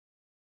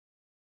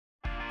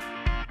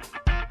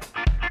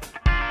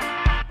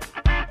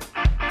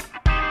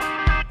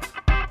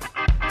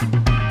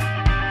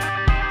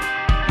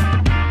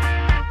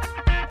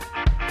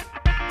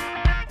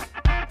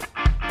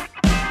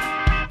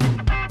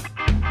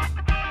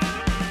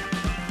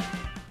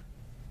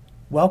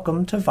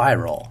Welcome to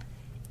Viral,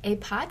 a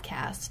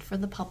podcast for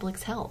the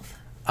public's health.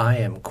 I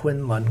am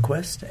Quinn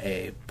Lundquist,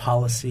 a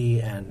policy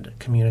and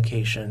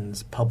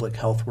communications public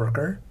health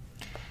worker.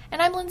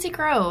 And I'm Lindsay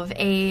Grove,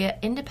 a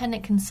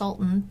independent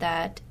consultant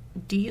that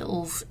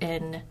deals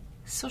in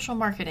social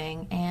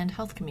marketing and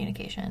health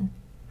communication.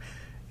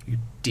 You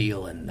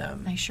deal in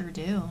them. I sure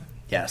do.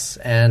 Yes,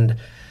 and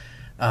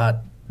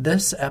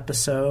this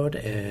episode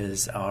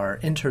is our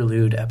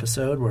interlude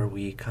episode where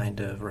we kind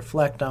of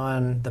reflect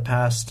on the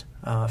past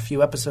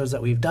few episodes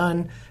that we've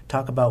done,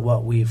 talk about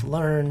what we've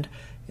learned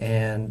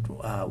and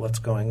what's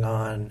going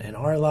on in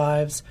our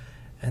lives,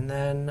 and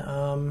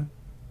then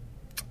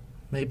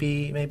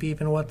maybe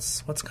even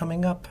what's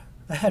coming up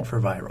ahead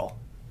for Viral.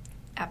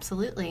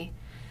 Absolutely.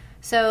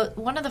 So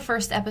one of the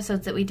first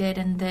episodes that we did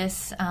in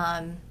this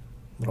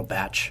Little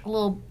batch.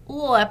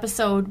 Little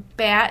episode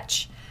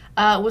batch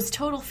was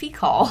Total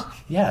Fecal.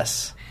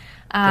 Yes.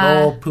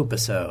 Good old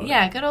poop-isode.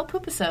 Yeah, good old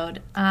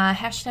poop-isode.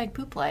 Hashtag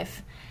poop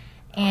life.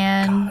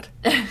 And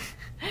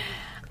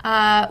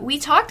we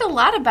talked a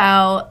lot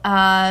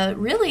about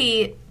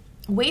really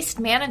waste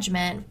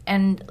management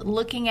and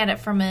looking at it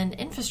from an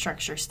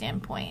infrastructure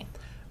standpoint.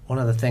 One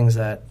of the things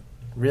that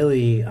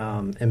really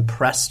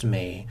impressed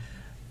me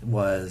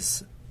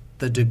was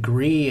the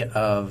degree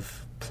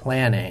of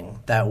planning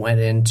that went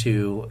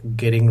into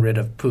getting rid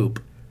of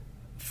poop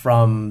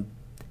from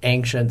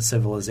ancient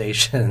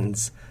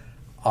civilizations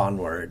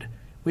onward.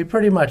 We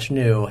pretty much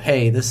knew,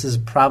 hey, this is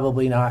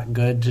probably not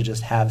good to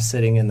just have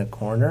sitting in the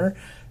corner,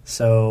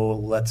 so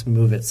let's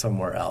move it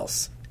somewhere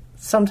else.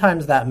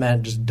 Sometimes that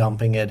meant just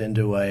dumping it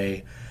into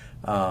a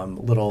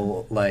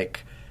little,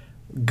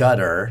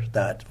 gutter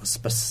that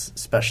was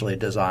specially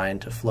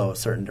designed to flow a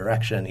certain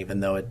direction, even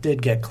though it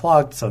did get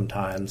clogged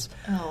sometimes.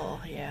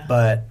 Oh, yeah.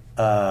 But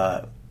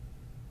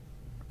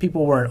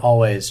people weren't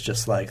always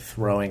just,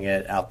 throwing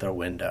it out their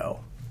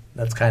window.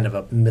 That's kind of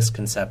a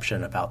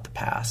misconception about the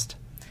past.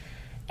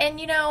 And,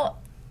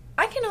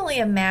 I can only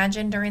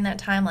imagine during that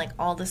time,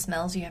 all the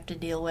smells you have to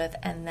deal with,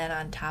 and then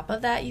on top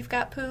of that, you've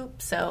got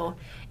poop. So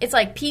it's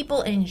like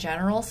people in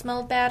general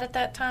smelled bad at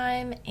that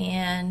time,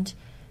 and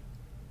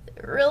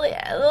really,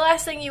 the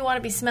last thing you want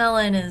to be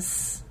smelling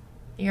is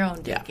your own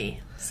dookie.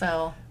 Yeah.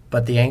 So,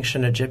 but the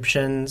ancient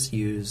Egyptians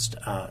used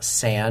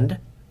sand.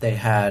 They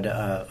had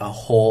a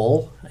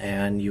hole,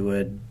 and you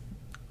would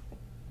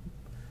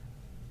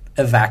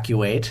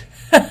evacuate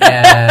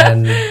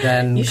and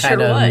then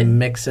kind of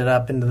mix it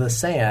up into the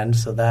sand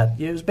so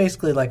that it was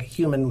basically like a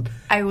human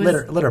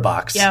litter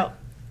box. Yeah,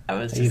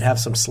 you'd have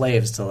some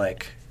slaves to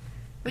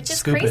which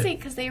is crazy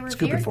because they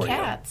revered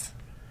cats.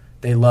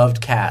 They loved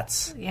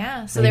cats.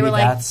 Yeah, so maybe they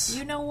were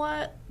you know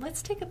what?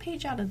 Let's take a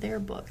page out of their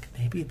book.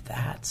 Maybe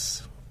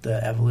that's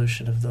the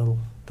evolution of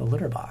the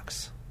litter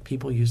box.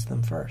 People used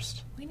them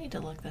first. We need to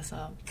look this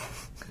up.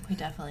 We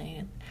definitely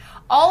need.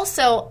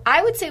 Also,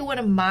 I would say one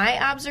of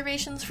my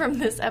observations from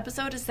this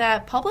episode is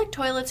that public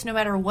toilets, no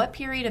matter what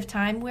period of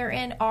time we're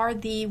in, are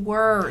the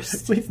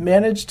worst. We've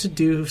managed to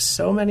do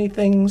so many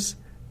things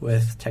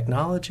with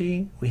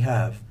technology. We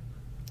have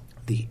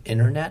the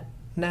internet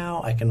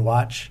now. I can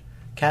watch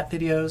cat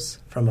videos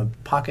from a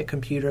pocket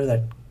computer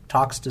that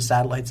talks to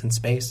satellites in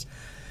space.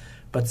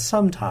 But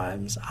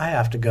sometimes I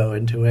have to go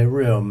into a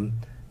room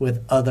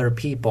with other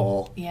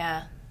people.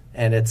 Yeah.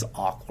 And it's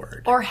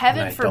awkward. Or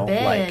heaven forbid, I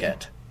don't like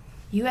it.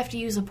 You have to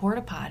use a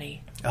porta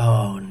potty.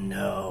 Oh,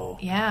 no.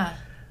 Yeah.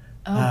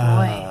 Oh,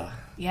 boy.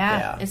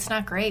 Yeah, it's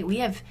not great. We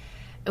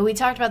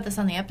talked about this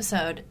on the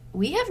episode.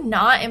 We have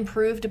not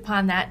improved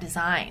upon that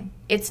design.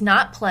 It's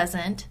not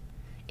pleasant.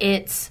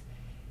 In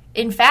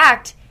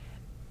fact,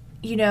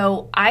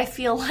 I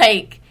feel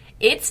like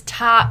it's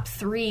top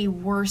 3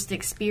 worst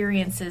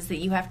experiences that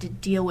you have to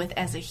deal with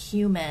as a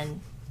human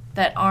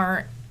that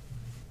are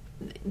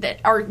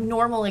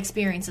normal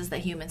experiences that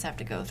humans have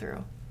to go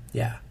through.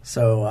 Yeah.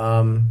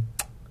 So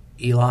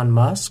Elon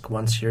Musk,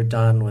 once you're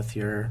done with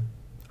your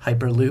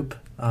Hyperloop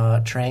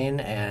train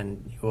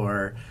and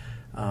your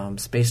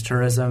space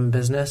tourism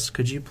business,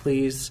 could you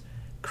please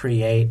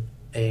create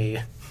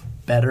a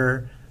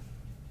better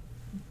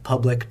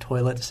public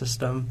toilet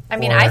system? I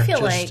mean, I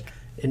feel like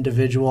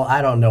individual.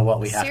 I don't know what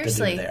we have to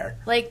do there.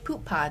 Like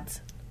poop pods.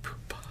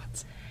 Poop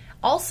pods.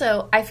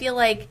 Also, I feel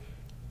like,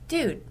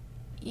 dude,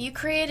 you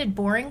created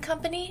Boring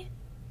Company.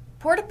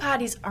 Porta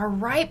potties are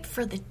ripe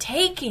for the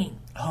taking.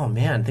 Oh,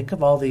 man. Think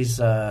of all these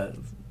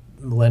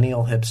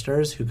millennial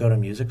hipsters who go to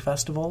music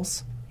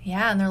festivals.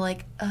 Yeah, and they're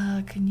like,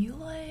 can you,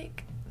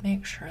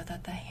 make sure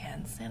that the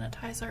hand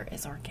sanitizer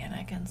is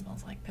organic and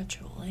smells like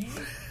patchouli?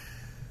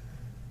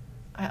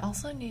 I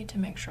also need to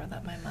make sure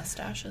that my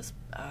mustache is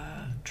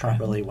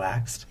properly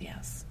waxed.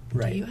 Yes.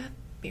 Right. Do you have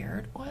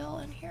beard oil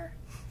in here?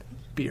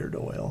 Beard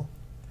oil.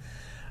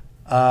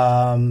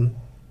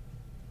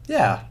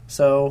 Yeah,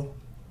 so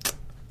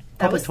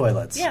public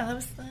toilets. Yeah,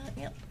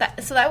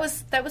 that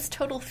was that was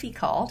total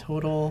fecal.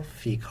 Total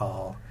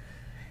fecal.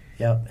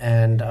 Yep,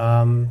 and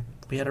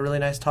we had a really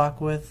nice talk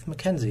with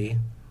Mackenzie,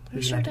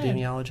 who's an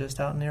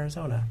epidemiologist out in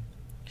Arizona.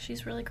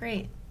 She's really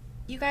great.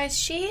 You guys,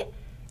 she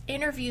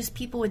interviews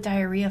people with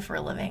diarrhea for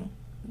a living.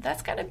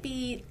 that's got to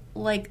be,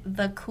 like,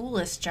 the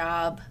coolest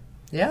job.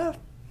 Yeah.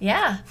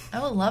 Yeah,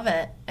 I would love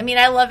it. I mean,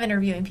 I love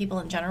interviewing people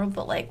in general,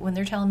 but, like, when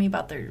they're telling me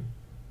about their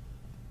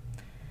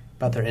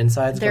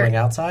insides going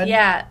outside?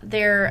 Yeah,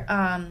 their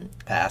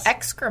Pass.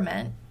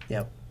 excrement.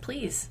 Yep.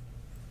 Please,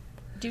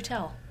 do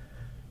tell.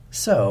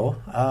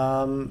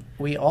 So,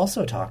 we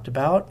also talked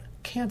about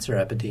cancer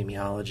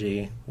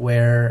epidemiology,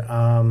 where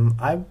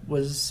I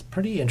was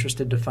pretty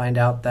interested to find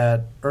out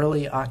that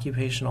early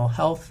occupational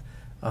health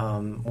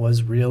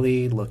was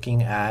really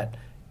looking at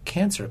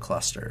cancer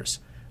clusters,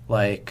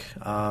 like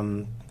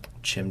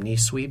chimney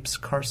sweeps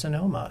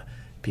carcinoma.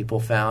 People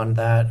found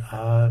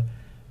that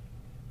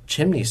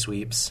chimney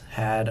sweeps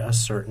had a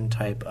certain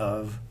type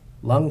of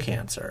lung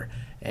cancer,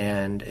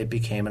 and it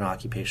became an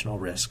occupational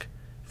risk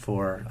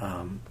for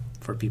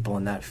people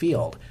in that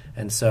field.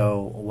 And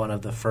so one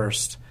of the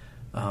first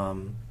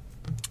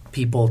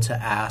people to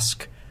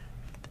ask,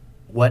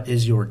 what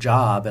is your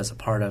job as a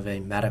part of a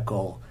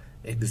medical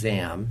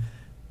exam?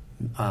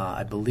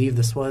 I believe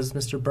this was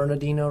Mr.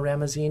 Bernardino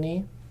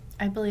Ramazzini.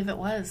 I believe it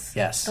was.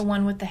 Yes. The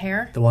one with the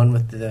hair? The one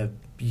with the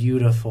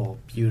beautiful,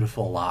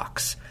 beautiful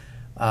locks.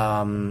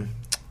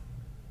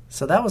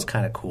 So that was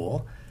kind of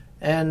cool.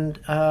 And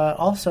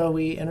also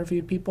we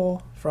interviewed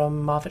people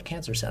from Moffitt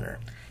Cancer Center.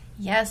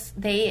 Yes,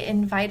 they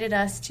invited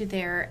us to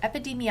their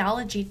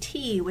epidemiology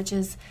tea, which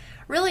is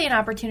really an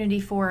opportunity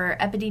for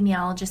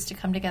epidemiologists to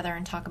come together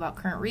and talk about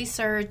current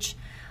research.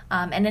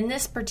 And in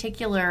this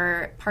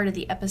particular part of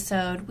the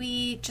episode,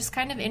 we just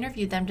kind of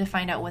interviewed them to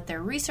find out what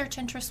their research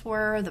interests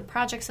were, the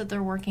projects that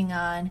they're working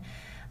on.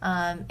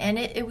 And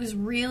it was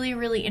really,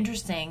 really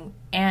interesting.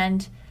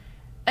 And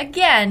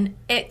again,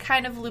 it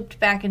kind of looped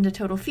back into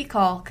total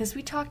fecal because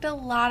we talked a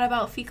lot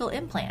about fecal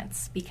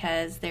implants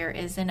because there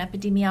is an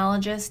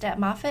epidemiologist at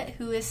Moffitt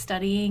who is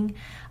studying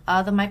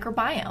the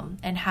microbiome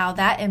and how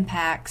that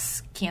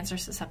impacts cancer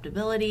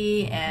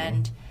susceptibility. Mm-hmm.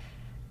 And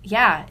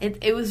yeah,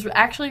 it was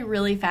actually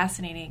really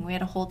fascinating. We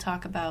had a whole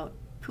talk about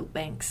poop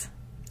banks.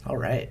 All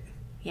right.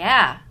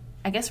 Yeah.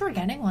 I guess we're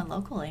getting one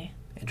locally.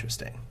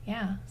 Interesting.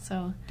 Yeah.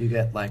 So do you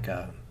get like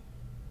an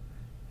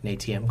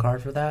ATM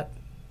card for that?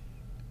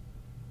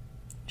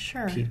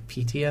 Sure.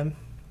 PTM?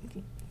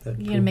 You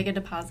going to make a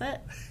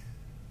deposit?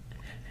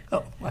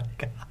 Oh, my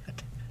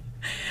God.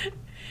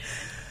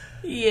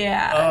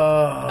 Yeah.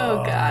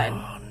 Oh, God.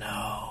 Oh,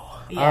 no.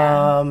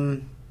 Yeah.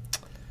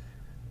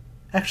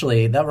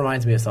 Actually, that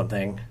reminds me of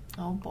something.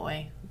 Oh,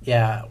 boy.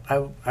 Yeah,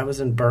 I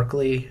was in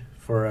Berkeley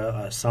for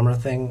a summer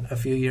thing a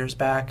few years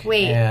back.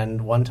 Wait.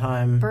 And one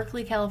time...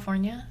 Berkeley,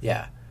 California?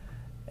 Yeah.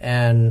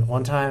 And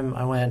one time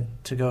I went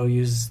to go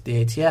use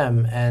the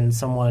ATM, and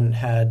someone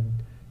had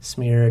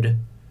smeared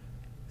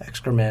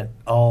excrement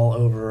all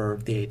over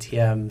the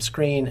ATM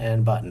screen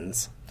and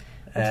buttons.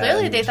 Well,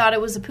 clearly they thought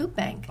it was a poop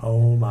bank.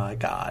 Oh my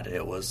God,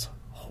 it was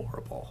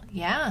horrible.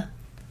 Yeah.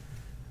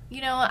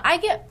 You know, I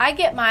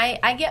get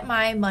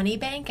my money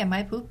bank and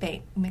my poop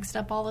bank mixed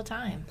up all the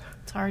time.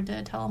 It's hard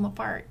to tell them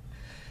apart.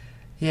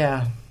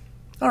 Yeah.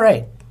 All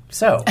right.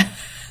 So,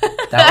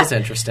 that was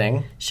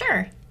interesting.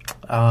 Sure.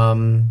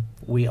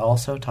 We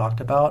also talked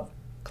about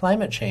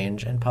climate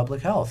change and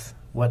public health.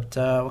 What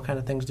kind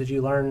of things did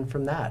you learn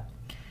from that?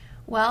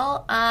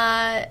 Well,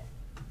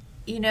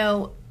 you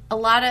know, a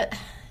lot of,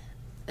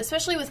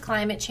 especially with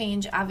climate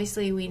change,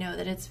 obviously we know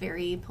that it's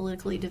very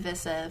politically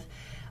divisive,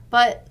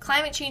 but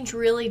climate change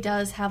really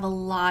does have a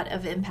lot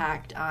of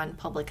impact on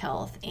public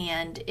health,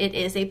 and it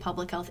is a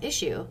public health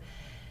issue.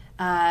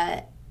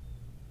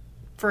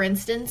 For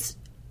instance,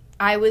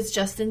 I was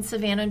just in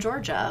Savannah,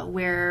 Georgia,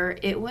 where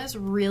it was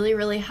really,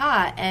 really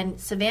hot, and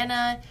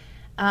Savannah,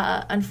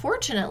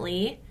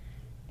 unfortunately,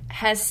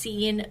 has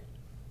seen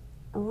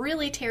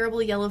really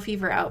terrible yellow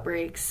fever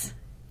outbreaks,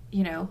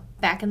 you know,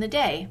 back in the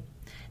day.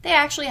 They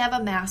actually have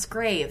a mass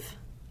grave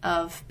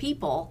of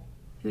people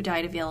who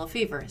died of yellow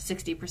fever.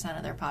 60%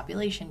 of their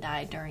population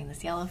died during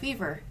this yellow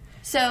fever.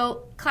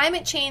 So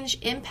climate change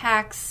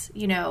impacts,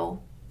 you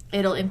know,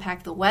 it'll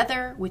impact the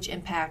weather, which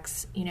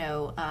impacts, you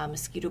know,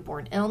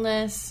 mosquito-borne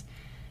illness.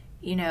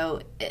 You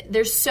know,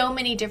 there's so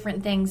many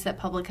different things that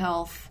public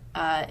health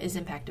is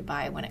impacted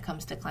by when it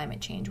comes to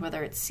climate change,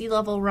 whether it's sea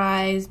level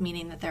rise,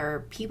 meaning that there are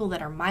people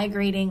that are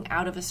migrating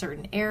out of a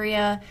certain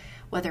area,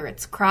 whether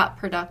it's crop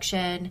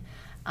production.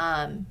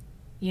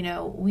 You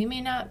know, we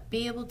may not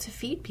be able to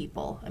feed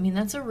people. I mean,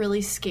 that's a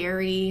really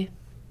scary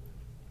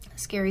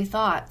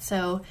thought.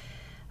 So,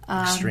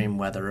 extreme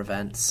weather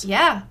events.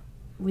 Yeah.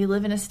 We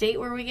live in a state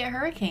where we get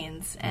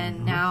hurricanes,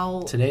 and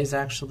now... Today's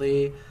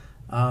actually,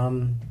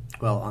 on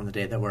the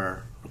day that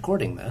we're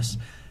recording this,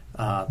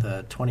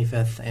 the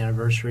 25th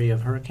anniversary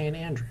of Hurricane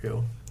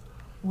Andrew.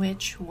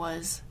 Which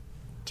was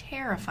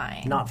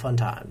terrifying. Not fun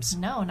times.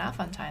 No, not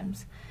fun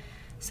times.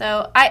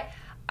 So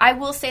I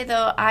will say,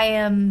 though, I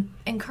am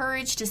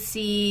encouraged to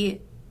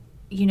see,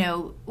 you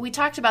know, we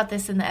talked about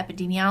this in the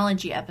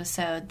epidemiology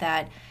episode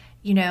that,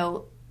 you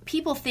know,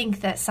 people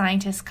think that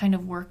scientists kind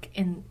of work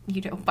in,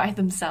 you know, by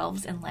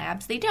themselves in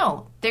labs. They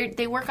don't.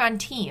 They work on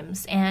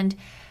teams. And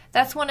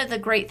that's one of the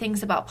great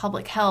things about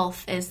public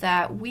health is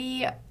that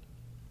we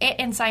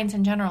and science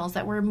in general, is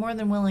that we're more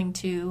than willing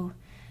to,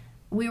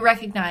 we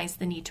recognize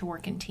the need to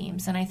work in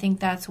teams. And I think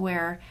that's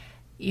where,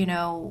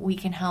 we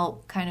can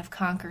help kind of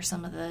conquer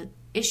some of the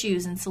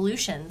issues and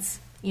solutions,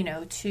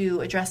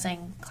 to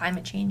addressing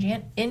climate change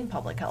in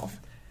public health.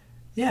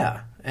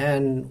 Yeah,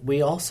 and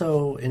we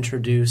also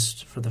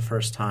introduced for the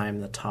first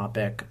time the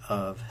topic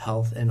of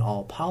health in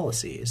all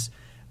policies,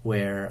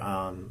 where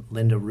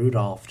Linda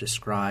Rudolph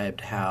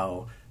described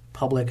how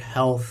public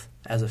health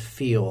as a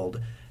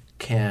field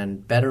can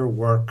better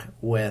work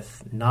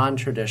with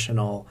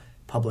non-traditional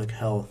public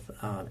health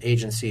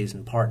agencies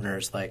and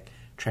partners like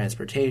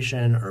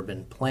transportation,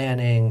 urban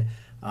planning,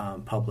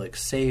 public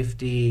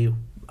safety,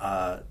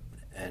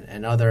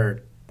 and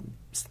other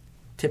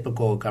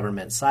typical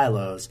government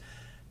silos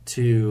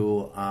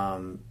to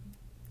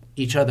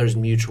each other's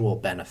mutual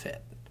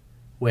benefit,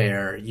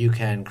 where you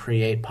can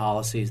create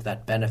policies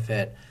that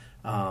benefit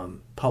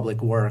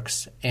public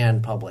works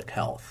and public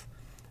health,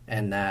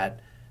 and that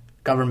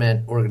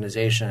government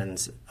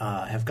organizations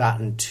have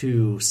gotten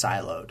too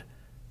siloed,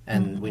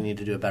 and we need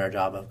to do a better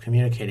job of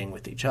communicating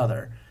with each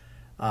other.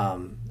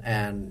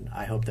 And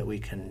I hope that we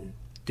can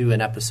do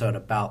an episode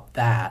about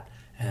that,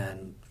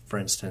 and, for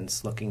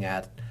instance, looking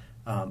at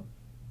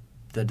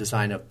the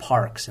design of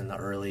parks in the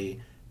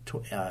early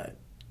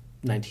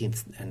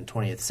 19th and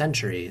 20th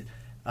century,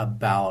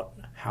 about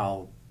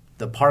how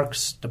the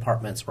parks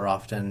departments were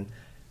often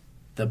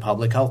the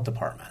public health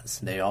departments.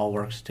 They all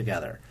worked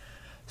together.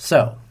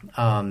 So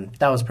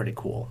that was pretty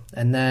cool.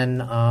 And then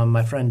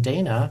my friend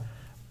Dana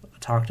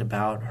talked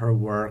about her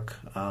work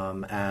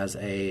as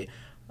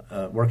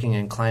working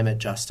in climate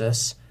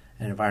justice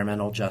and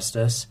environmental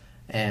justice.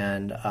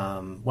 And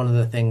one of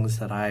the things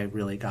that I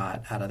really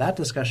got out of that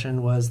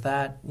discussion was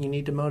that you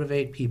need to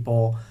motivate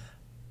people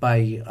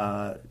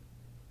by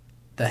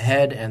the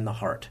head and the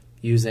heart.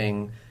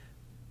 Using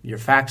your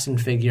facts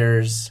and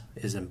figures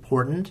is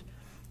important,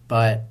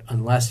 but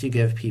unless you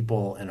give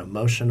people an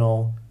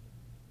emotional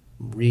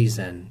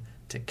reason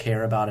to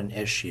care about an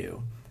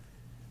issue,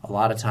 a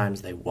lot of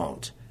times they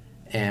won't.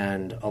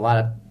 And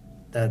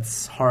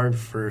that's hard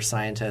for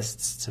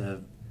scientists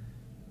to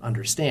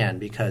understand,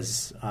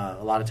 because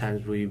a lot of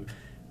times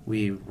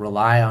we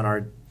rely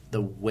on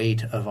the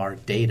weight of our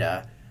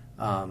data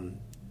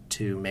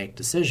to make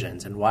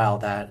decisions. And while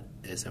that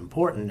is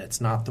important, it's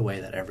not the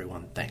way that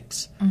everyone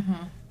thinks.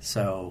 Mm-hmm.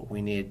 So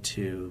we need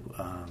to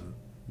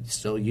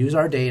still use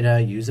our data,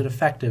 use it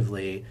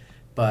effectively,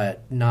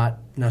 but not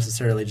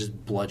necessarily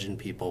just bludgeon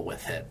people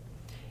with it.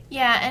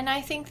 Yeah, and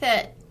I think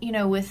that,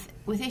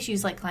 with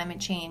issues like climate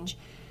change,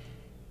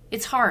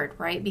 it's hard,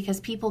 right? Because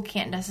people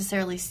can't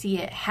necessarily see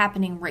it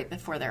happening right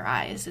before their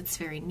eyes. It's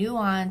very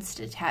nuanced.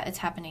 It's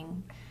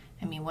happening,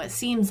 what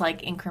seems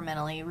like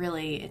incrementally,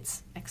 really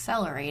it's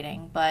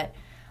accelerating. But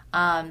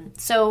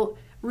so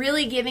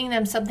really giving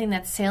them something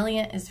that's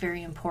salient is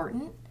very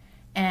important.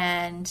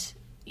 And,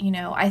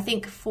 I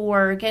think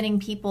for getting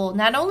people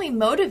not only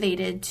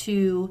motivated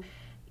to,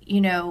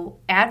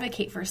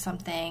 advocate for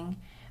something,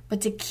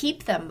 but to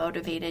keep them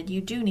motivated,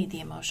 you do need the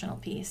emotional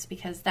piece,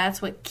 because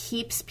that's what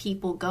keeps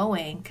people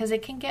going, because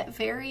it can get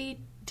very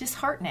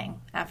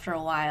disheartening after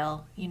a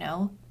while.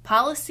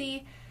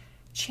 Policy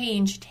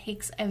change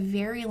takes a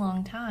very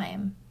long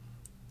time,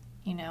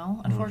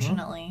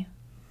 unfortunately.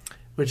 Mm-hmm.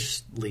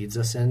 Which leads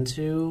us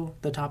into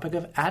the topic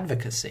of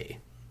advocacy.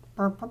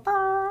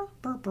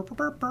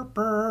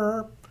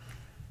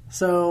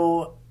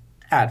 So,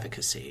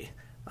 advocacy.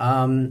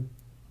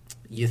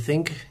 You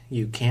think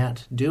you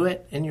can't do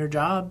it in your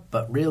job,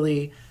 but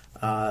really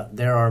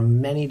there are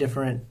many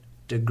different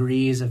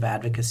degrees of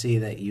advocacy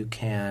that you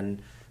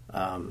can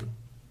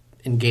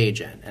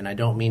engage in. And I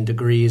don't mean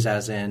degrees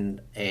as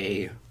in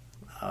a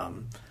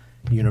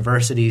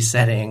university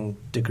setting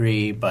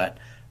degree, but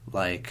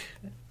like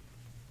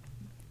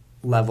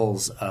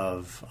levels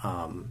of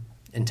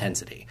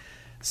intensity.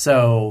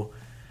 So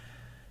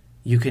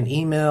you can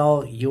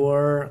email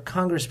your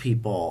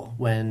congresspeople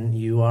when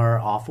you are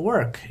off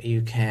work.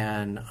 You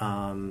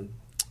can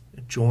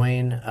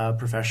join a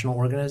professional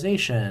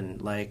organization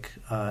like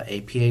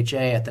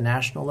APHA at the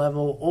national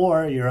level,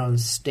 or your own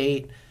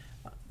state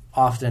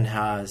often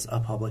has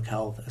a public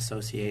health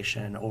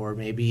association, or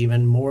maybe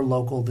even more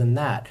local than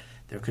that.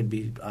 There could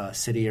be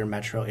city or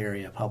metro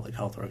area public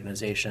health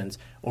organizations,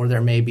 or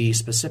there may be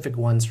specific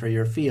ones for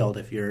your field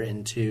if you're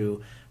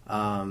into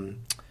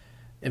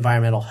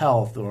environmental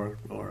health or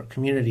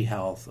community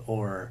health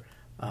or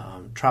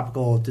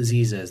tropical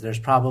diseases. There's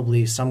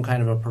probably some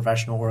kind of a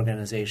professional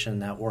organization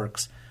that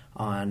works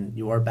on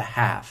your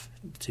behalf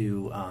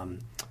to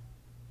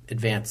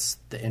advance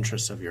the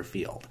interests of your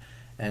field.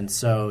 And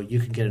so you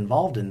can get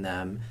involved in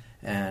them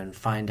and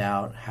find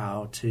out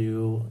how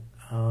to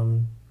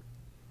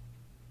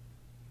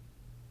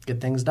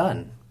get things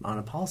done on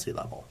a policy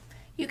level.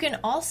 You can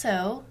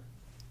also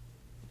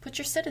put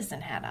your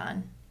citizen hat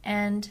on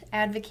and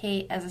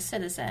advocate as a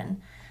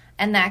citizen.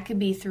 And that could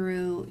be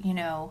through,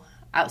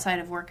 outside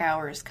of work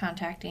hours,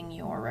 contacting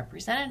your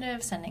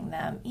representative, sending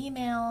them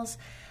emails,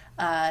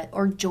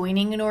 or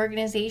joining an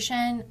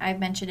organization. I've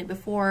mentioned it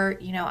before.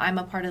 I'm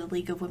a part of the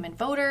League of Women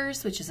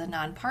Voters, which is a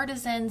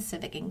nonpartisan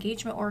civic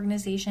engagement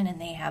organization, and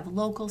they have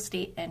local,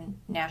 state, and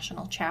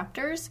national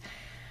chapters.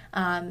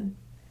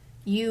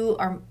 You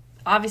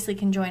obviously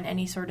can join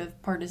any sort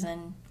of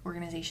partisan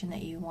organization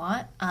that you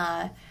want,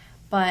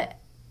 but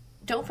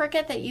don't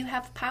forget that you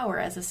have power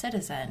as a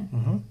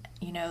citizen.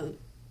 Mm-hmm.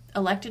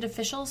 Elected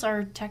officials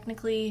are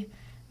technically,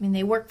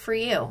 they work for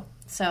you.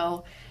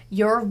 So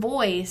your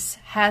voice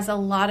has a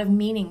lot of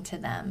meaning to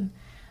them,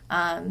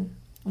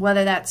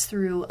 whether that's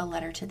through a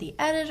letter to the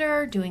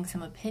editor, doing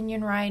some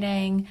opinion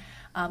writing,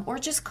 or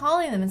just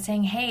calling them and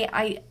saying,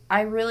 hey,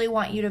 I really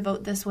want you to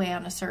vote this way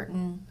on a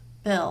certain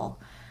bill.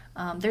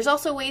 There's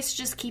also ways to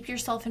just keep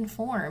yourself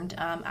informed.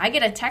 I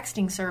get a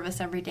texting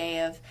service every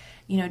day of,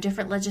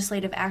 different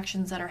legislative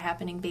actions that are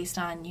happening based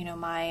on,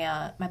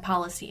 my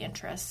policy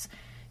interests.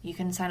 You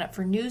can sign up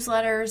for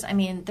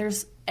newsletters.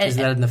 There's... Is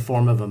that in the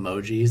form of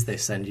emojis? They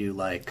send you,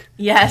 like...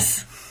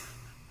 Yes.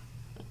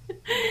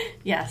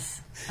 Yes.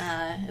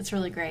 It's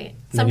really great.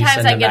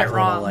 Sometimes I get it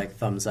wrong. Little, like,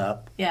 thumbs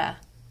up. Yeah.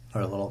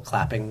 Or a little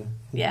clapping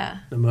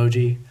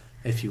emoji,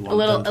 if you want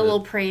a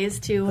little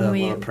praise, too. A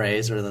little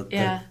praise, or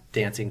the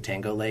dancing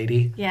tango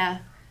lady. Yeah.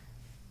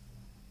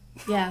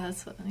 Yeah,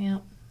 that's what... Yeah.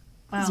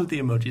 Wow. Those are the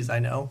emojis I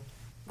know.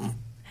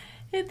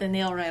 Hit the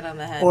nail right on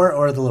the head.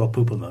 Or the little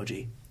poop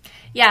emoji.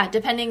 Yeah,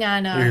 depending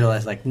on... you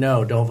realize, like,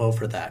 no, don't vote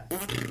for that.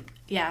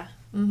 Yeah.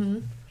 Mm-hmm.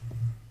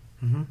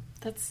 Mm-hmm.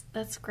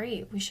 That's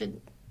great. We should...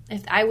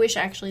 I wish,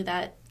 actually,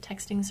 that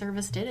texting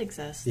service did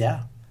exist.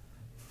 Yeah.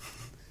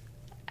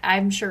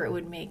 I'm sure it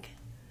would make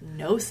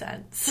no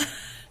sense.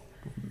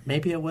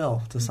 Maybe it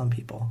will to some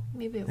people.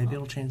 Maybe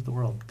it'll change the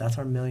world. That's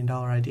our $1 million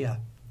idea.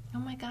 Oh,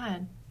 my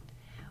God.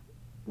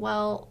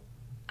 Well,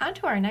 on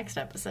to our next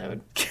episode,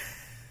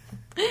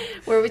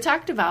 where we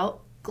talked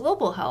about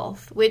global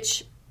health,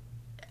 which...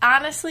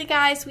 Honestly,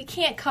 guys, we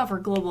can't cover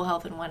global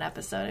health in one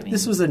episode.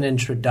 This was an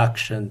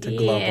introduction to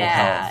global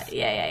health.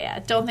 Yeah.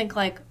 Don't think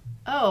like,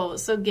 oh,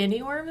 so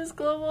guinea worm is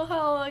global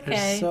health? Okay.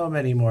 There's so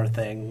many more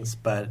things,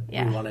 but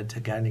we wanted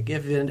to kind of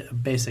give it a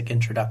basic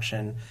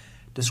introduction,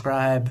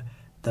 describe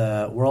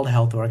the World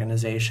Health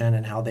Organization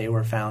and how they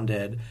were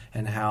founded,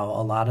 and how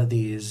a lot of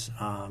these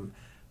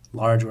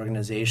large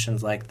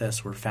organizations like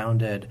this were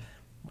founded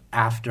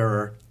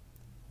after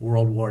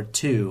World War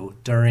II,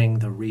 during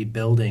the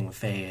rebuilding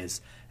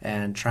phase,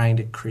 and trying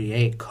to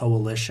create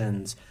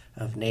coalitions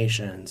of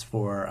nations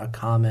for a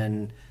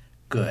common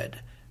good.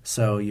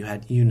 So you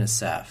had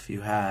UNICEF, you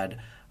had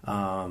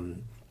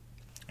the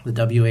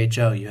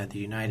WHO, you had the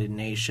United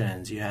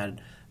Nations, you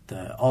had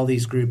all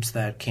these groups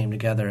that came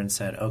together and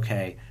said,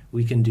 okay,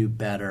 we can do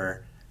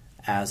better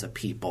as a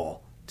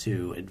people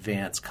to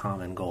advance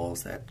common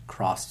goals that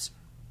cross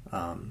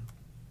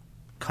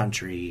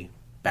country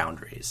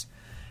boundaries.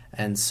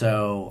 And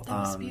so... that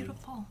was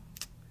beautiful.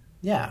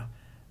 Yeah.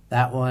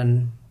 That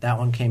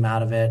one came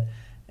out of it,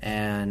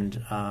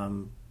 and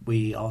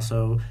we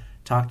also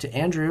talked to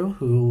Andrew,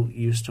 who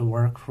used to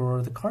work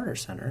for the Carter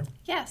Center.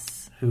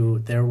 Yes. Who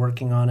they're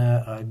working on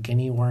a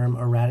guinea worm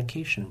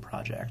eradication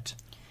project.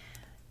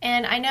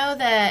 And I know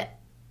that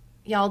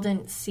y'all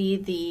didn't see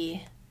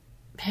the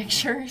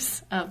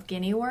pictures of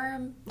guinea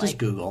worm. Just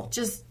Google.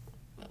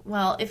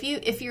 If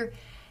you're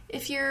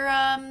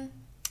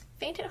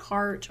faint at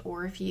heart,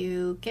 or if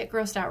you get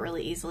grossed out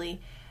really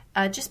easily.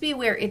 Just be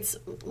aware, it's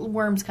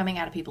worms coming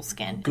out of people's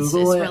skin.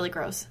 Google it's really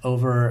gross.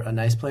 Over a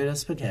nice plate of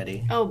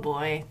spaghetti. Oh,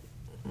 boy.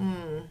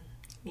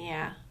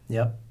 Yeah.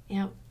 Yep.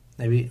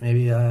 Maybe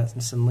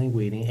some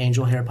linguine.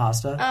 Angel hair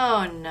pasta.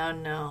 Oh,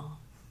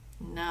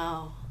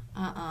 no.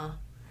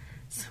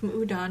 Some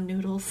udon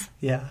noodles.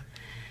 Yeah.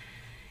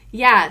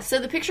 Yeah, so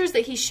the pictures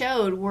that he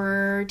showed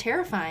were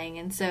terrifying,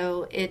 and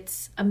so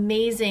it's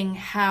amazing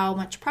how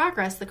much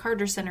progress the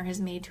Carter Center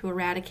has made to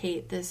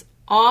eradicate this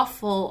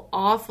awful,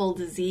 awful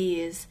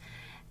disease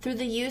through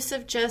the use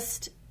of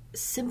just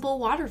simple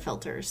water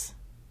filters.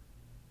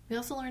 We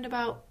also learned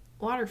about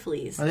water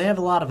fleas. Well, they have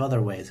a lot of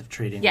other ways of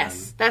treating them.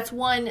 Yes, that's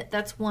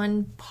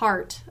one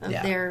part of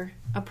their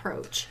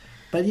approach.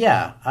 But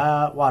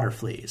yeah, water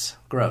fleas,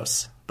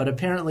 gross. But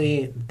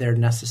apparently they're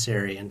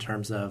necessary in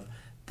terms of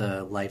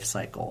the life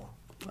cycle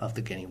of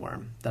the guinea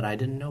worm that I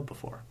didn't know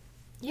before.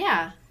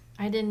 Yeah,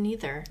 I didn't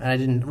either. And I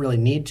didn't really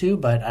need to,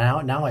 but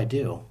now I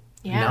do.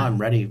 Yeah. Now I'm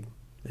ready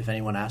if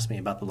anyone asks me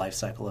about the life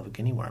cycle of a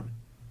guinea worm.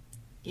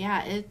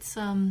 Yeah, it's,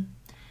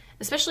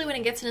 especially when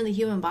it gets into the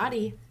human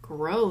body,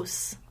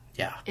 gross.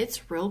 Yeah.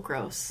 It's real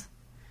gross.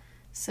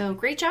 So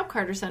great job,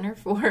 Carter Center,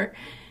 for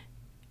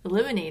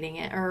eliminating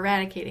it or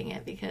eradicating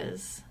it,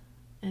 because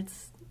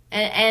it's...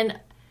 And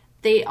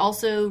they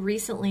also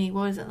recently,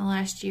 what was it, in the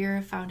last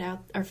year,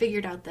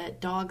 figured out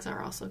that dogs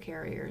are also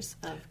carriers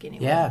of guinea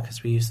worm. Yeah,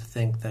 because we used to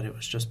think that it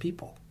was just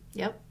people.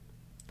 Yep.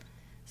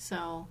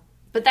 So,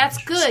 but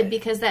that's good,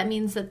 because that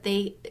means that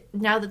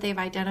now that they've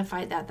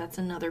identified that, that's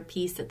another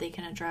piece that they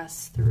can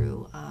address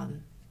through,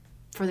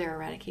 for their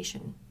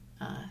eradication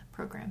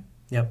program.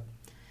 Yep.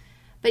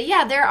 But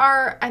yeah, there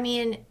are,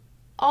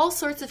 all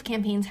sorts of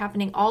campaigns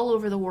happening all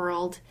over the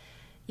world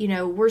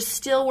we're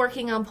still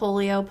working on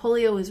polio.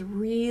 Polio is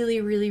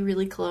really, really,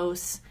 really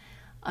close.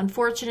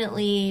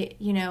 Unfortunately,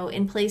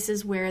 in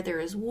places where there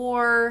is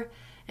war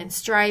and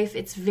strife,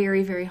 it's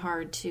very, very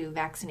hard to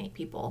vaccinate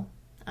people.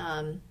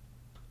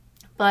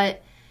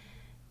 But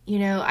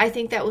I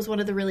think that was one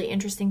of the really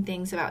interesting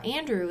things about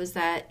Andrew is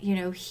that,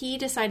 he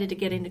decided to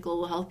get into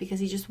global health because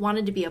he just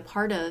wanted to be a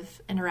part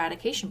of an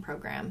eradication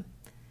program.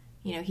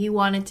 He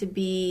wanted to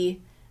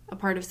be a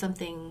part of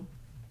something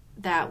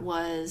that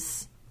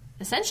was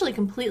essentially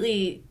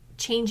completely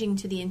changing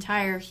to the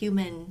entire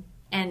human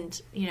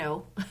and,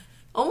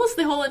 almost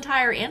the whole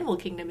entire animal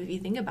kingdom, if you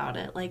think about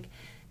it. Like,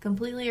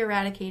 completely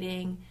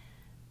eradicating,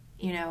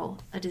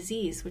 a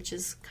disease, which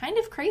is kind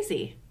of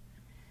crazy.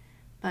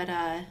 But,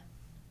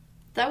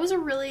 that was a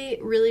really,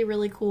 really,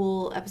 really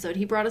cool episode.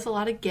 He brought us a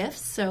lot of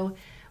gifts, so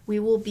we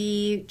will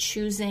be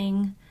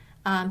choosing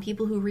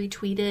people who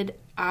retweeted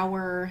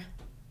our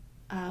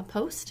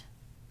post.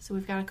 So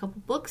we've got a couple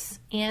books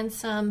and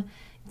some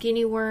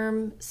guinea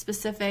worm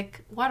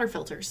specific water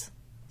filters.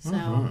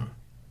 So,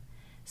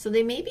 so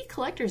they may be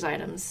collector's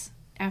items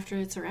after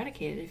it's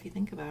eradicated, if you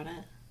think about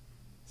it.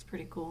 It's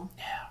pretty cool.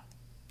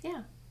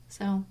 Yeah.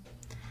 So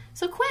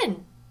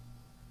Quinn,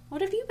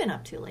 what have you been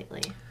up to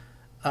lately?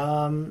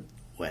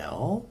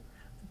 Well,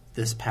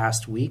 this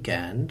past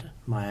weekend,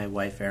 my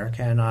wife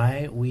Erica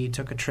and we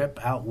took a trip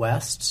out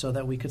west so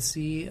that we could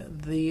see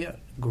the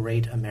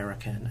Great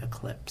American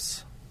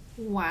Eclipse.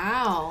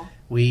 Wow.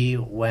 We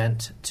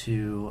went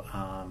to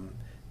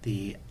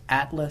the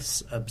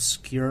Atlas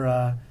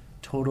Obscura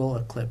Total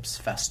Eclipse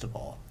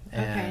Festival,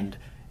 and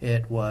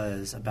it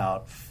was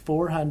about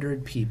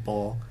 400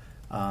 people.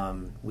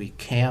 We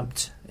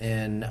camped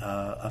in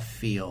a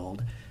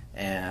field,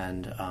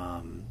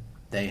 and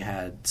they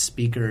had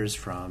speakers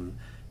from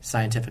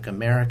Scientific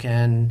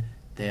American.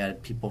 They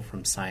had people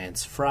from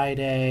Science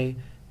Friday.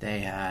 They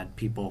had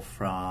people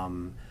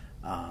from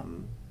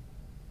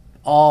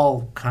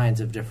all kinds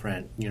of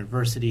different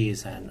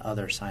universities and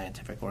other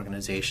scientific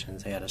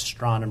organizations. They had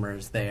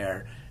astronomers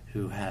there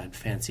who had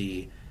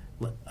fancy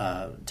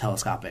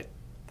telescopic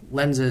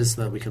lenses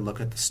so that we could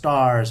look at the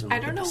stars and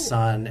look at the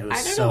sun. It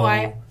was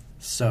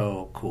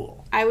so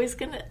cool.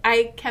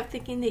 I kept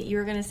thinking that you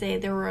were going to say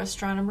there were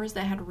astronomers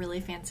that had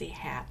really fancy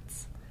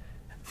hats.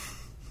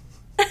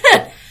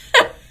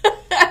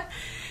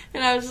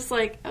 And I was just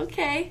like,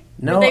 okay.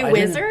 No, were they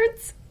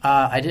wizards?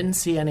 I didn't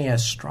see any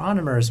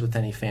astronomers with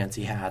any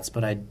fancy hats,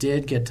 but I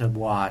did get to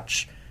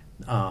watch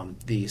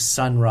the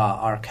Sun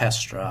Ra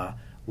Orchestra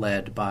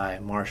led by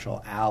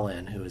Marshall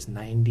Allen, who is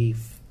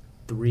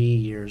 93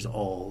 years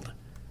old.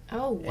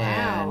 Oh,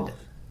 wow. And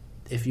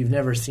if you've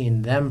never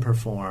seen them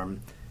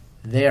perform,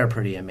 they are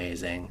pretty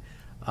amazing.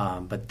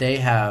 But they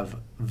have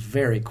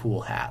very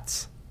cool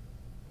hats.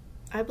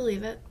 I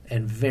believe it.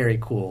 And very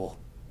cool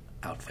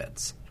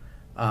outfits.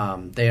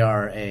 They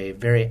are a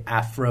very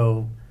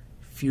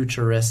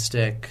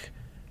Afro-futuristic,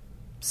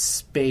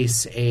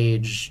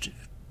 space-aged,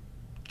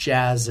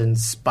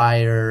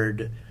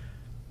 jazz-inspired,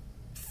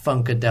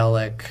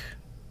 funkadelic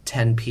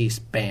 10-piece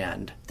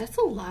band. That's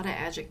a lot of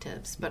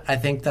adjectives, but I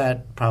think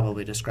that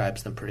probably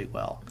describes them pretty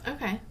well.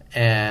 Okay.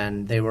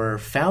 And they were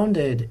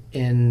founded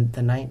in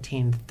the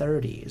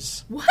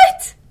 1930s.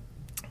 What?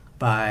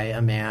 By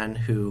a man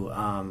who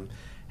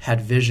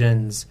had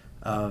visions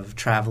of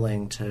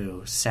traveling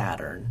to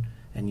Saturn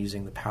and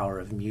using the power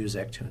of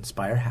music to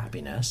inspire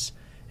happiness.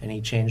 And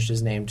he changed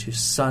his name to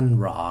Sun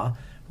Ra,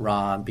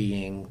 Ra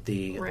being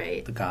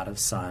the god of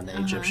sun,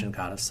 the Egyptian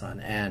god of sun,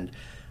 and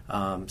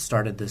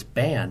started this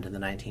band in the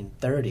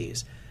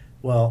 1930s.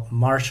 Well,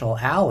 Marshall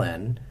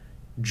Allen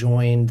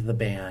joined the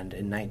band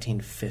in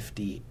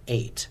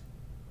 1958.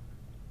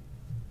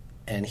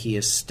 And he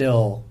is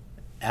still,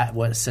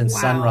 since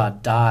Sun Ra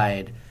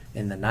died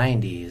in the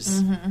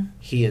 90s,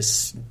 he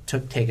has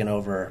taken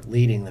over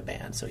leading the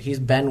band. So he's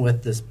been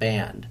with this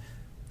band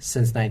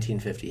since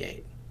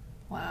 1958.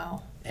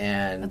 Wow.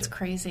 And that's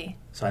crazy.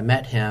 So I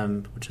met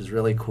him, which was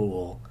really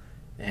cool,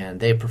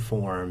 and they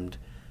performed.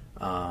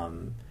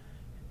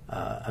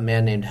 A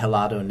man named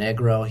Helado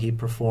Negro, he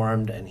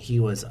performed, and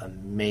he was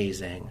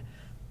amazing.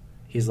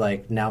 He's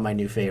like now my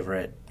new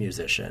favorite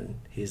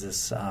musician. He's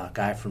this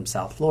guy from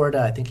South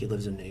Florida. I think he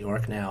lives in New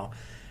York now.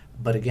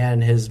 But again,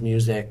 his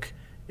music,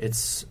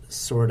 it's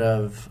sort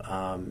of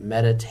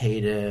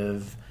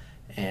meditative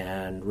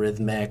and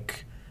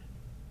rhythmic,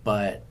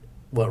 but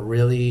what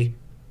really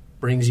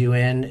brings you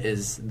in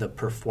is the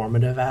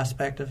performative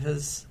aspect of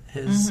his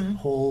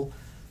whole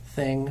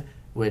thing,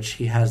 which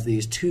he has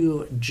these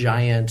two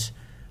giant,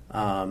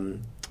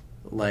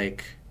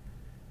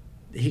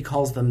 he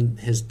calls them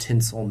his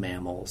tinsel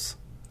mammals.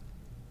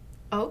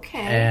 Okay.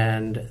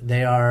 And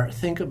they are,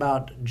 think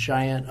about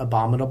giant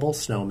abominable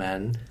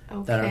snowmen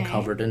that are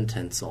covered in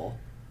tinsel.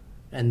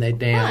 And they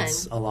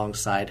dance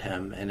alongside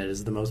him, and it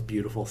is the most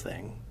beautiful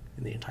thing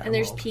in the entire world. And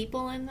there's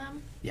people in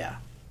them? Yeah.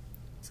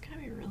 It's going to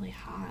be really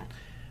hot.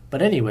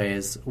 But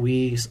anyways,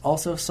 we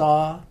also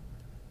saw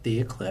the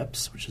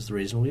eclipse, which is the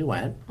reason we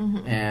went,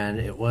 and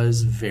it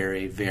was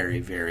very, very,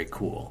 very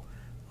cool.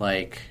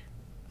 Like,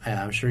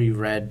 I'm sure you've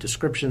read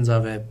descriptions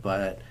of it,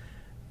 but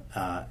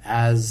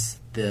as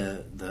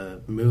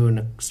the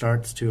moon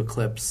starts to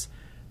eclipse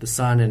the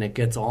sun and it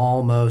gets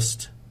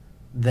almost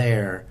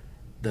there,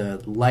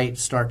 the light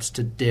starts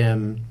to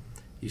dim.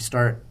 You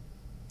start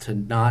to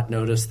not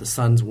notice the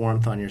sun's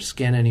warmth on your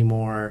skin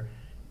anymore.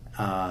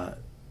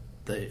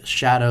 The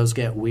shadows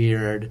get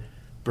weird.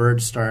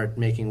 Birds start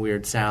making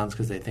weird sounds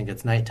because they think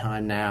it's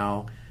nighttime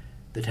now.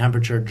 The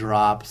temperature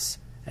drops,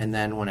 and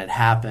then when it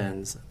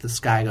happens, the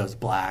sky goes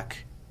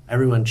black.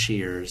 Everyone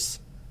cheers.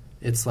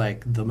 It's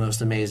like the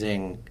most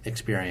amazing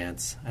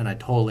experience, and I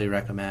totally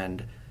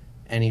recommend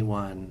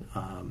anyone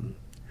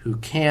who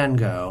can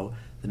go.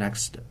 The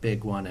next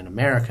big one in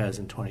America is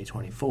in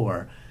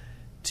 2024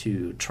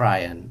 to try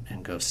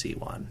and go see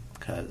one,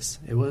 because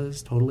it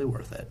was totally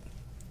worth it.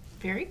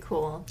 Very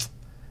cool.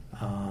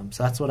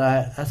 So that's what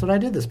I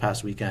did this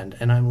past weekend,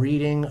 and I'm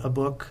reading a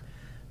book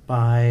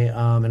by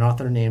an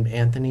author named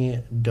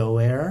Anthony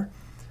Doerr.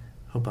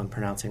 Hope I'm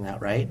pronouncing that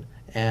right.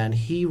 And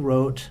he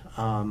wrote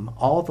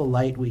All the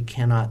Light We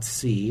Cannot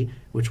See,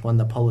 which won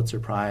the Pulitzer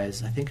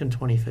Prize, I think, in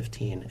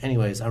 2015.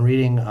 Anyways, I'm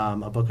reading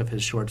a book of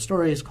his short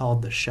stories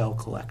called The Shell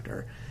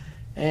Collector,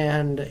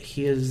 and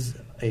he is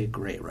a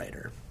great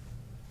writer.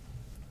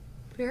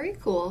 Very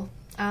cool.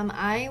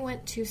 I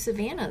went to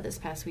Savannah this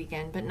past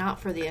weekend, but not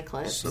for the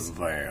eclipse.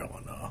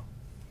 Savannah.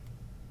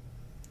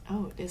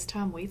 Oh, is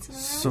Tom Waits in the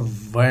room?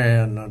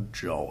 Savannah,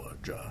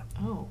 Georgia.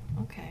 Oh,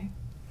 okay.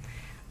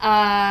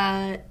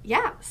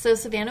 Yeah, so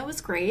Savannah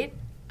was great.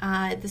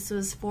 This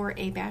was for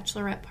a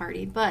bachelorette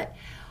party, but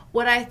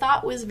what I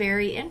thought was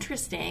very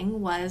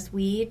interesting was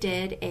we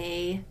did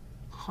a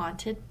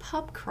haunted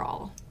pub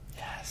crawl.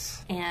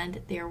 Yes.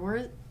 And there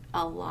were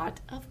a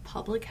lot of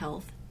public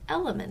health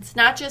elements,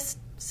 not just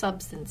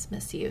substance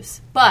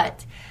misuse,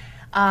 but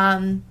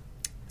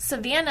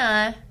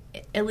Savannah,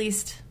 at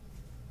least,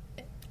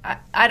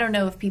 I don't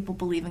know if people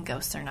believe in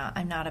ghosts or not.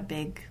 I'm not a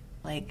big,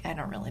 I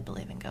don't really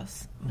believe in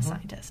ghosts. I'm a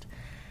scientist.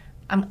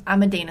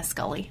 I'm a Dana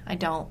Scully. I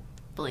don't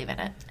believe in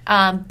it.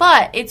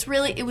 But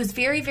it was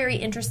very, very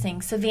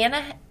interesting.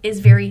 Savannah is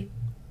very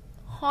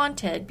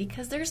haunted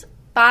because there's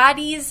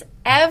bodies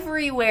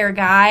everywhere,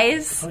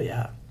 guys. Oh,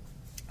 yeah.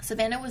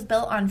 Savannah was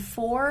built on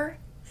 4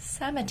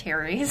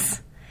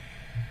 cemeteries.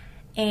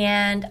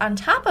 And on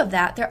top of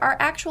that, there are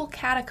actual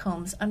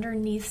catacombs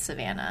underneath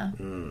Savannah.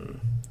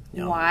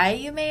 Why,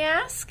 you may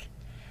ask?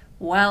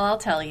 Well, I'll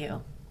tell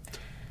you.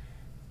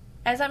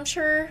 As I'm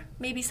sure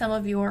maybe some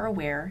of you are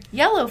aware,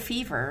 yellow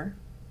fever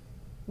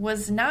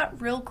was not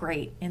real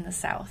great in the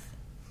South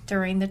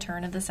during the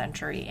turn of the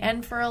century,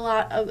 and for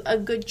a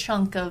good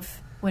chunk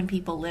of when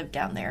people lived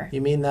down there.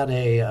 You mean that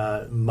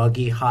a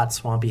muggy, hot,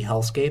 swampy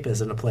hellscape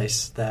isn't a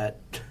place that...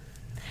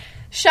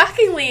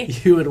 Shockingly,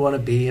 you would want to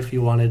be if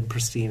you wanted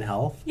pristine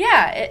health?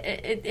 Yeah,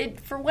 it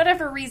for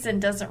whatever reason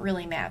doesn't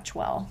really match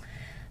well.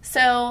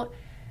 So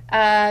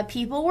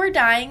people were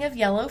dying of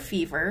yellow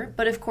fever,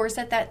 but of course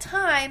at that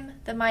time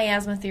the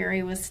miasma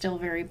theory was still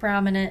very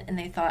prominent, and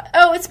they thought,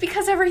 oh, it's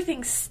because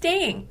everything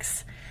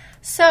stinks.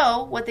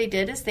 So what they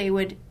did is they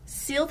would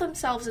seal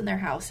themselves in their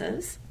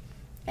houses,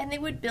 and they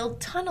would build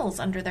tunnels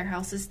under their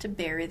houses to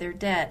bury their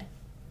dead.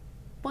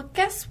 Well,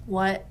 guess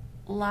what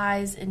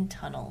lies in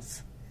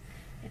tunnels?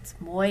 It's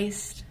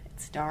moist,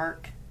 it's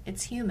dark,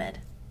 it's humid.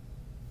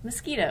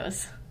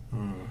 Mosquitoes.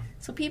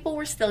 So people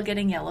were still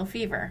getting yellow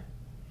fever.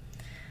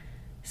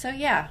 So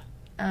yeah,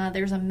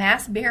 there's a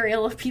mass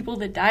burial of people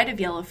that died of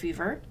yellow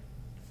fever.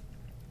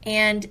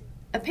 And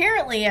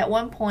apparently at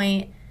one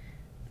point,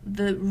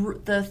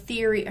 the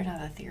theory, or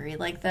not the theory,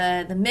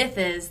 the myth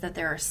is that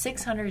there are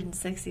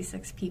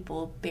 666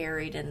 people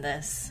buried in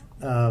this.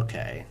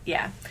 Okay.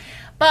 Yeah.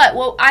 But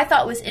what I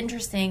thought was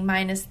interesting,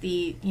 minus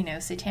the,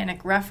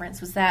 satanic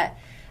reference, was that,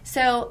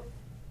 so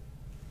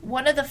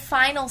one of the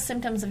final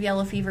symptoms of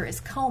yellow fever is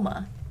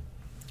coma.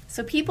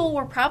 So people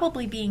were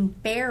probably being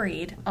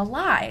buried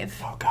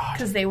alive. Oh, God.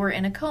 Because they were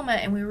in a coma,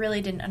 and we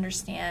really didn't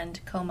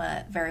understand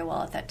coma very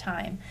well at that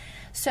time.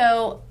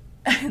 So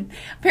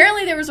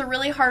apparently there was a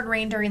really hard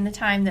rain during the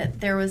time that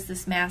there was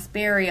this mass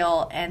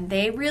burial, and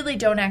they really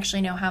don't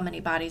actually know how many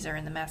bodies are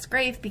in the mass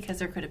grave, because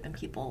there could have been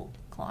people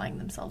clawing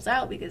themselves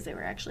out because they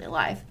were actually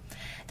alive.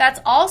 That's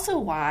also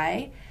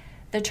why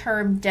the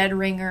term dead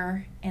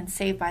ringer and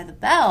Saved by the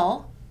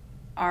Bell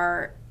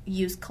are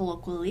used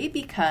colloquially,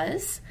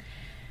 because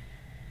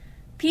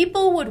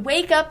people would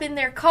wake up in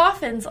their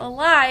coffins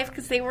alive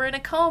because they were in a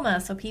coma.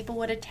 So people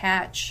would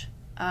attach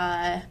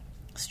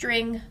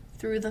string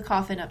through the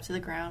coffin up to the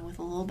ground with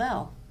a little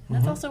bell. And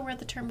that's also where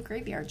the term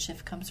graveyard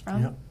shift comes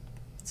from. Yep.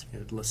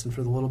 You'd listen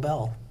for the little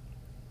bell.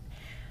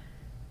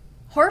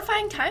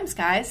 Horrifying times,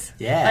 guys.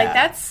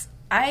 Yeah.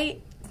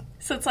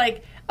 So it's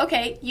like,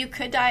 okay, you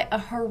could die a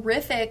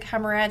horrific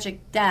hemorrhagic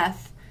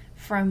death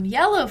from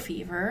yellow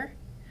fever,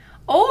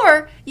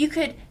 or you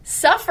could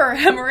suffer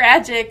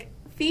hemorrhagic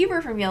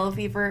fever from yellow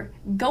fever,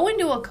 go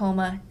into a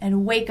coma,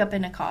 and wake up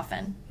in a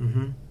coffin.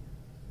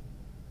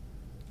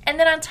 And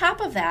then on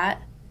top of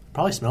that...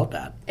 Probably smelled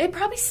bad. It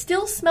probably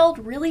still smelled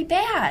really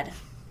bad.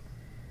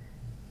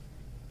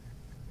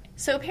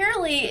 So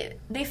apparently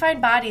they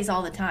find bodies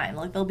all the time.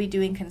 Like they'll be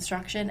doing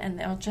construction and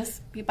they'll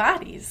just be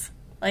bodies,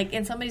 like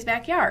in somebody's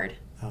backyard.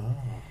 Oh.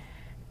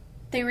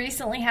 They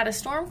recently had a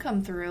storm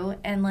come through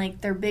and like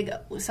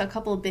a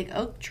couple of big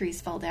oak trees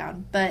fell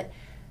down. But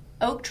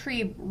oak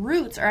tree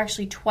roots are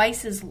actually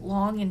twice as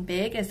long and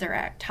big as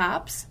their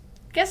tops.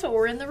 Guess what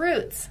were in the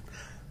roots?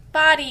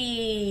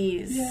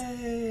 Bodies.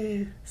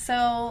 Yay.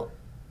 So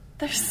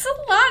there's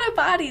a lot of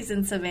bodies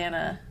in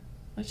Savannah.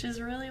 Which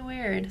is really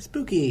weird.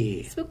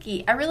 Spooky.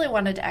 I really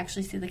wanted to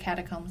actually see the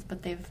catacombs,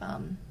 but they've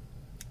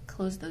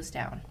closed those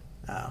down.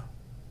 Oh.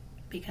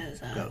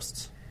 Because...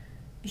 ghosts.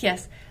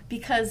 Yes,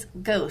 because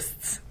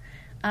ghosts.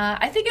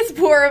 I think it's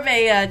more of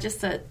a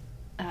just a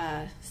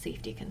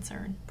safety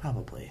concern.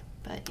 Probably.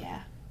 But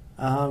yeah.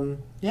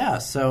 Yeah,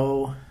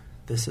 so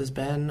this has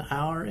been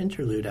our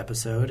interlude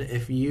episode.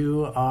 If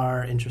you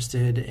are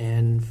interested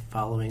in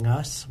following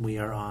us, we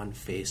are on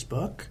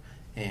Facebook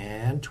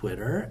and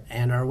Twitter,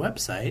 and our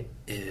website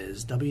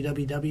is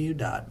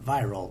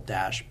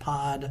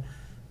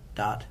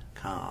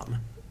www.viral-pod.com.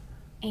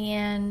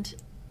 And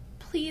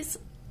please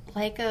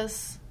like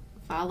us,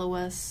 follow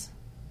us,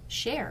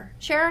 share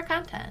our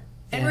content,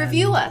 and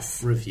review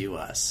us. Review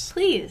us.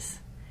 Please.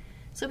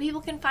 So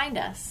people can find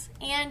us,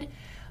 and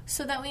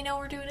so that we know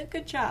we're doing a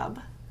good job.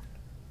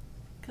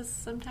 Because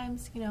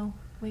sometimes,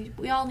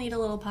 we all need a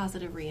little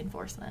positive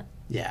reinforcement.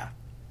 Yeah.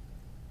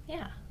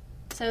 Yeah.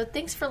 So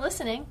thanks for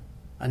listening.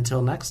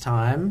 Until next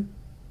time.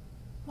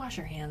 Wash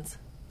your hands.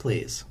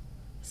 Please.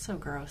 So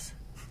gross.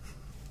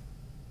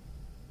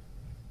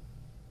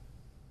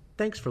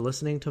 Thanks for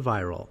listening to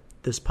Viral.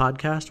 This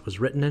podcast was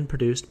written and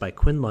produced by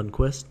Quinn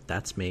Lundquist,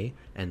 that's me,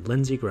 and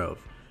Lindsay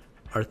Grove.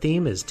 Our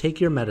theme is Take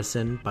Your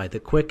Medicine by the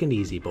Quick and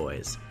Easy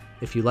Boys.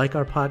 If you like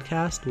our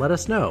podcast, let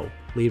us know.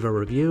 Leave a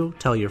review,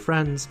 tell your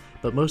friends,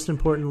 but most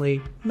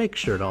importantly, make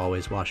sure to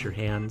always wash your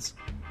hands.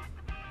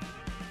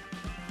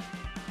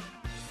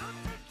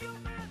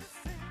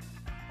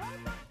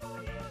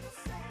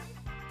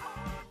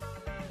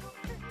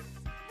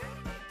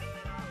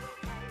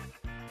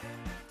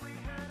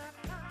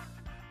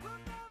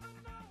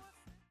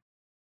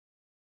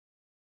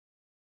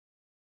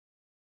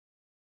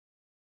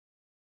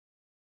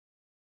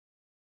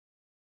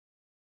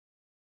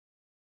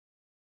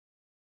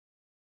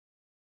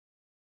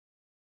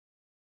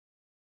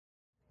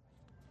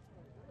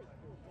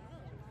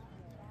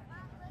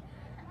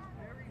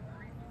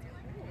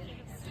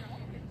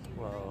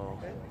 Whoa.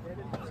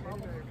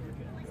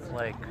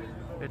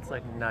 It's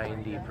like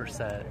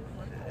 90%,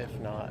 if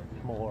not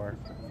more.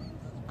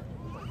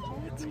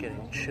 It's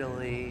getting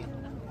chilly.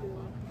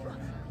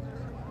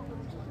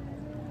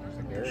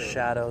 The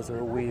shadows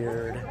are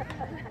weird.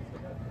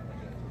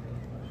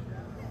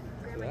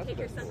 Take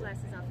your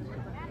sunglasses off and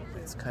look behind you.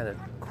 It's kind of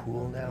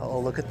cool now. Oh,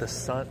 look at the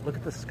sun. Look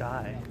at the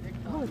sky.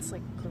 Oh, it's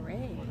like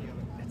gray.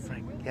 It's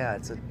like, yeah,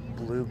 it's a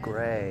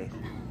blue-gray.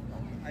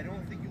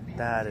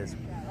 That is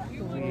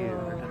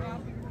weird.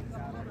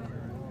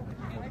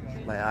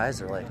 My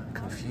eyes are like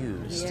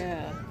confused.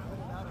 Yeah.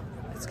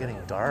 It's getting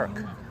dark.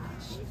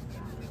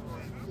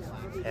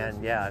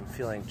 And yeah, I'm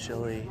feeling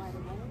chilly.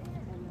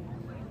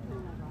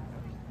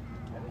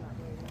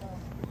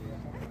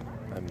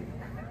 I'm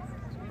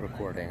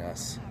recording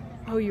us.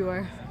 Oh, you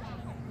are?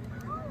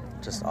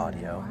 Just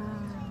audio. Wow.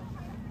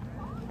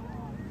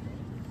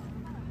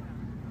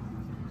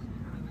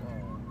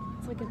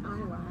 It's like an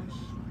eyelash.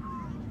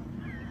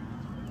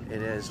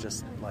 It is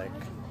just like,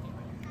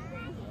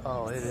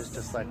 oh, it is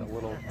just like a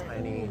little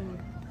tiny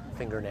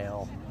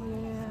fingernail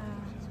Yeah.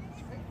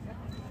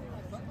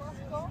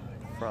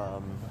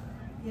 from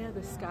Yeah,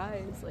 the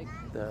sky is like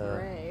the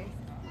gray.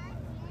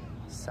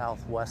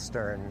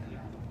 southwestern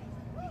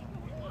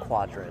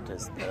quadrant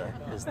is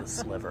the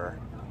sliver,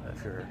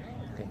 if you're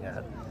looking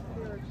at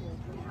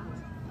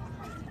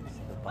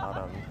the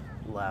bottom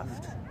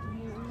left.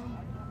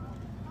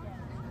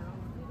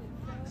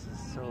 This is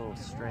so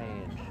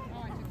strange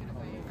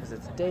because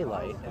it's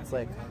daylight. It's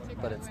like,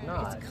 but it's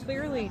not. It's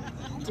clearly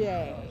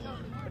day,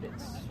 but it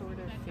sort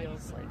of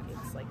feels like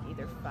it's like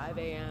either 5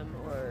 a.m.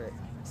 or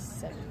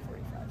 7:45.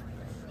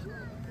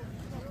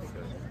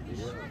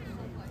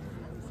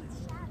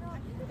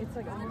 It's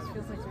like almost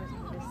feels like there's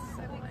this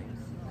sunlight,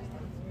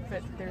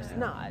 but there's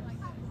not.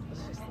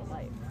 It's just the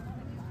light.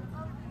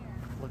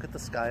 Look at the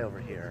sky over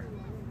here.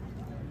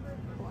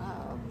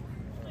 Wow.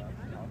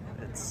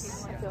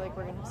 It's, I feel like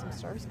we're gonna have some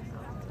stars come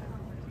out.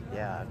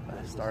 yeah,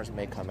 stars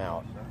may come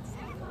out.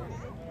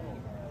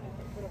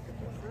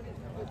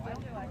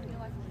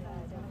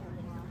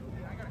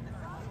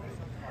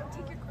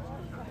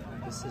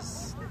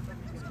 It's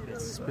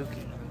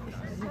spooky.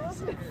 It's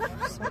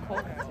so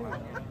cold too.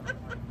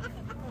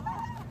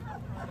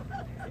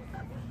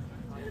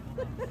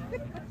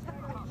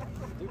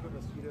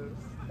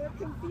 They're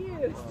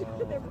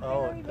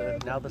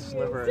confused. Now the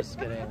sliver is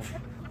getting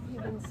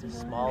Even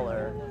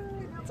smaller.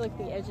 It's like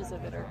the edges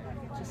of it are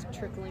just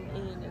trickling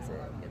in as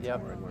it gets Yep.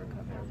 more and more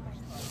covered.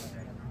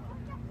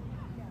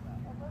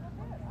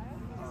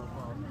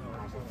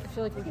 I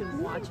feel like we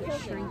can watch it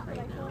shrink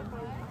right now.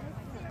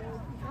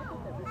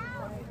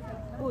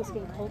 Oh, it's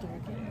getting colder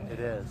again. It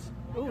is.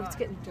 Oh, it's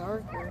getting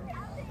darker.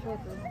 I feel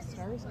like the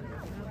stars are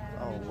moving up.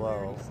 Oh,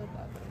 whoa.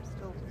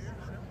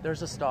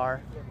 There's a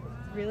star.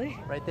 Really?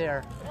 Right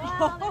there.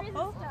 Wow, there is a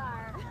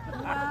star.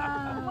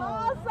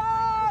 Wow.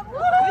 Awesome! Woo!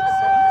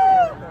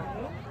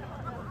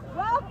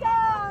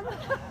 Welcome!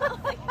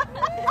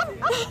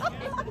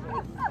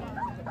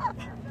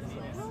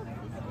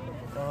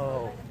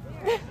 Oh.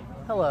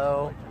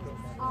 Hello.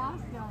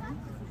 Awesome.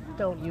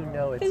 Don't you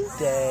know it's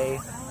day?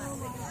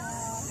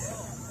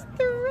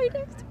 They're right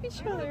next to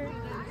each other.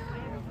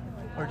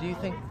 Or do you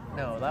think...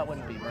 No, that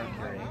wouldn't be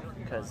Mercury,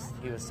 because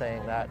he was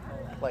saying that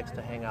likes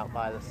to hang out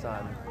by the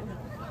sun.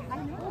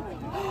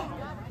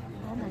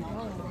 Oh my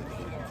god.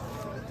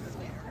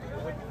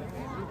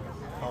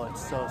 Oh,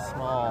 it's so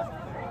small.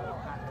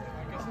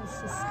 This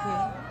is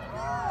scary.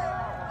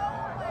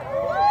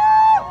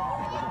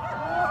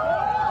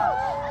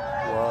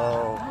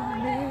 Whoa. Oh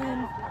man.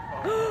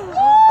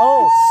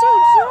 Oh! It's so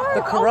dark.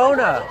 The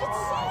corona!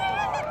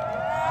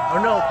 Oh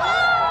no!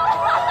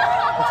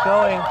 It's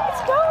going.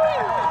 It's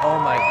going. Oh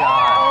my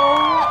god.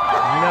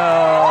 No!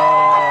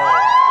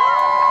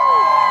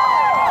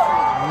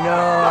 No!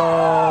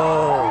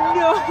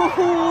 No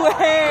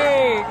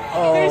way.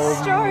 Oh There's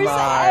stars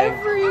my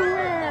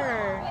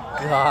everywhere.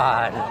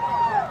 God.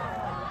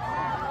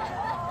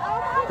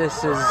 This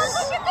is...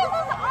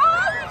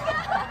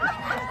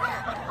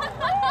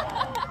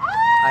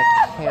 I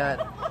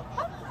can't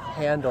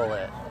handle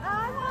it.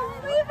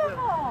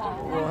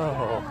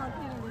 Whoa.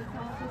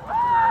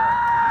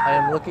 I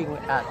am looking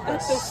at the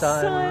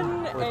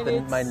sun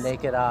with my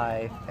naked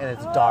eye, and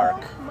it's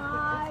dark.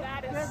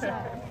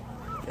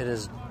 It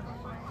is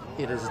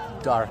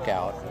dark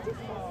out.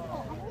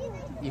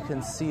 You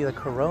can see the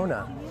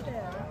corona.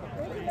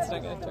 It's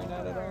not going to turn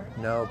out at all.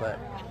 No, but...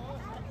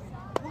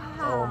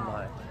 Oh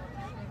my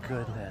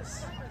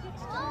goodness.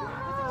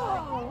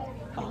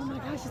 Oh my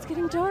gosh, it's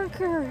getting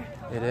darker.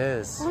 It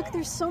is. Look,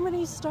 there's so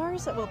many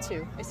stars. Well,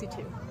 two. I see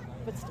two,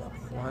 but still.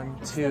 1,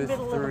 It's 2, the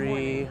middle of the 3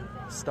 morning.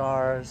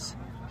 stars.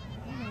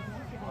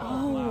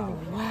 Oh,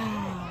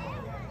 wow.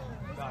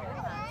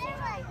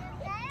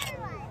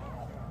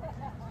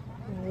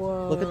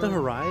 Whoa. Look at the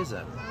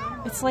horizon.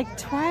 It's like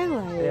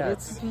twilight. Yeah,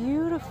 it's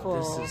beautiful.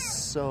 This is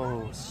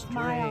so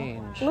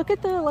strange. Look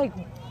at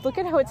look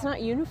at how it's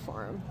not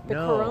uniform. The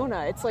No.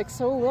 corona, it's like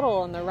so little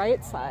on the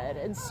right side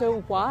and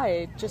so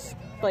wide, just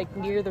like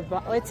near the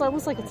bottom. It's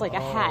almost like it's like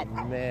a hat.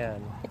 Oh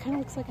man. It kind of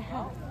looks like a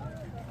hat.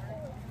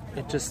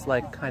 It just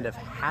like kind of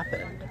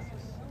happened.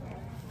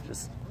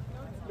 Just...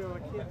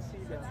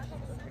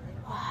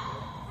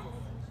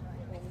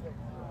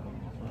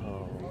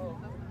 Oh.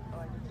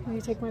 Will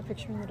you take my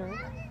picture in the dark?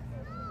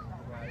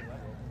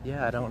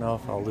 Yeah, I don't know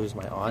if I'll lose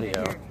my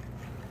audio.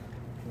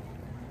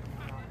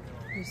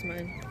 Here's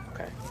mine.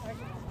 Okay.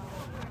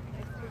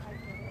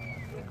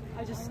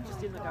 I just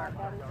in the dark.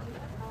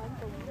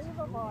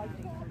 Unbelievable.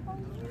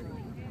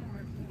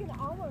 You can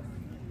almost...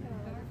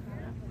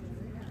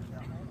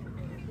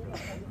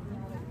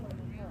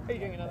 Are you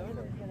doing another one?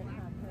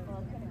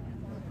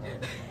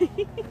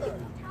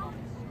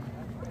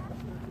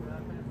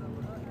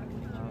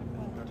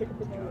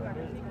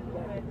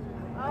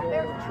 Oh,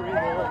 there's a tree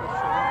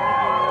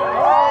there.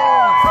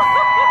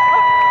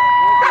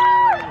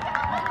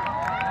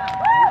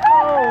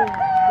 Oh,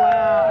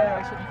 wow. I know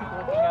I shouldn't keep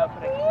looking up,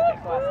 but I can't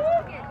get glasses.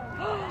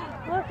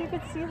 Look, you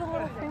can see the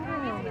little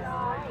fingernail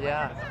now.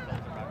 Yeah.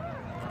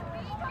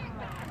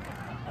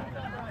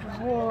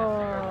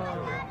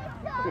 Whoa.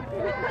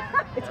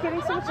 It's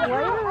getting so much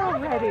lighter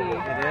already.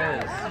 It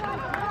is.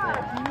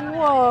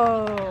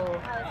 Whoa.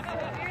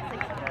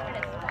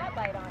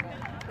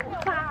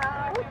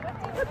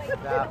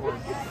 That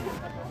was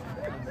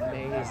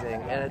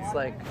amazing. And it's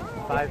like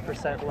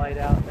 5% light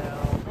out now.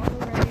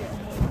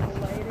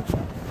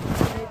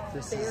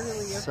 This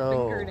is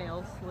so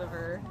Fingernail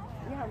sliver.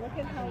 Yeah, look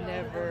at how...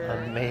 Never,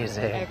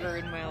 amazing. ever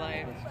in my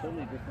life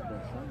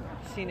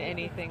seen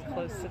anything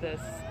close to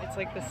this. It's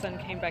like the sun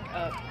came back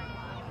up.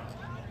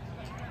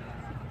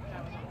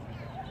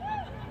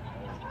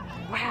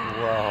 Wow.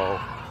 Whoa.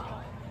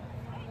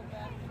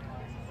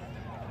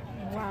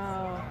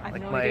 Wow. I have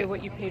Like no my- idea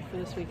what you paid for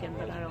this weekend,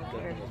 but I don't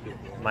care.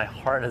 My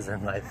heart is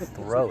in my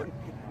throat.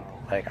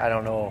 Like, I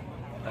don't know.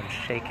 I'm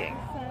shaking.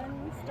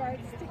 sun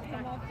starts to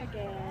come up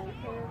again.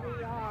 Here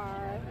we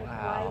are with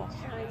Wow.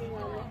 light shining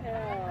on the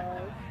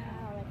hills.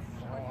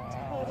 Wow, it's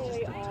totally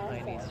Just a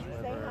tiny awesome.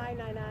 sliver. Say hi,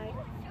 Nai Nai.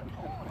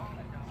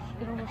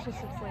 It almost just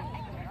looks like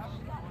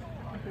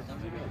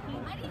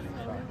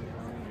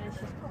it's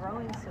just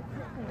growing so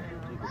quickly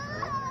now.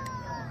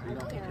 You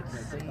can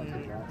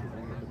see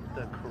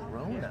the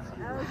corona.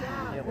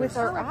 It With was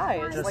our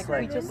eyes, just like we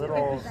like just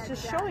little... it's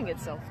just showing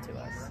itself to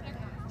us.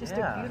 Just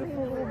Yeah. a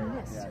beautiful little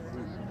mist.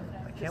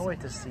 I can't wait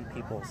to see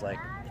people's like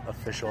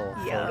official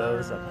Yeah.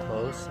 photos up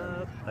close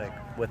and like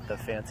with the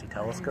fancy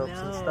telescopes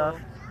and stuff.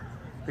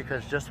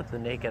 Because just with the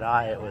naked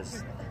eye, it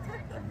was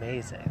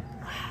amazing.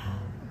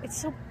 It's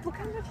so, look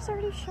how much is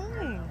already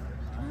showing.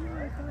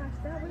 my gosh,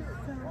 that was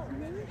so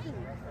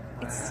amazing.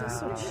 It's still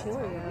so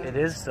chilly out. It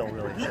is still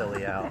really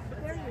chilly out.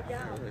 There you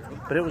go.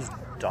 But it was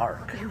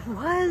dark. It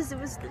was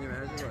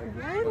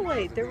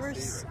twilight. There were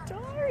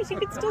stars. You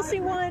could still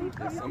see one.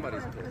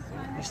 Somebody's pissed.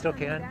 You still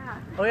can?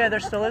 Oh yeah, there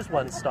still is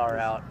one star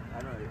out.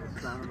 I know the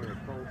astronomer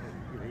told him,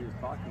 he was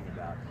talking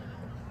about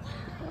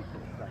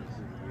cultural sites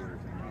through the years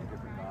and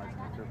different gods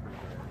and different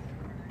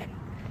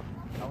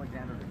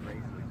Alexander the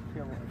Great was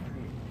killed a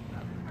king.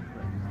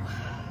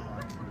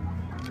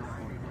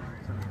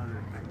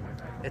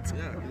 It's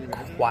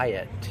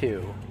quiet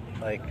too.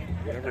 Like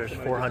there's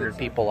 400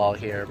 people all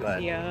here,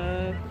 but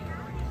Yeah.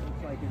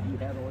 It's like if you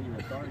had all your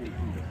authority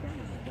through the sun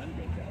and the sun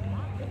goes down.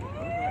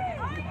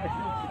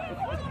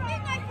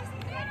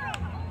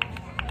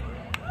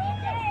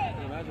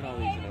 Imagine all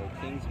these,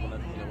 kings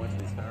went to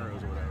these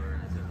pharaohs or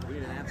whatever, and said, "We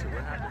didn't answer.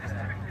 What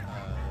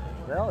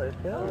happened?" well, it's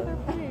good.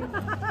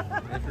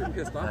 If you're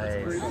pissed off,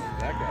 it's pretty.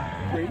 That guy.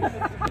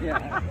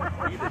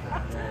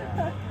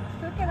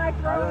 Who can I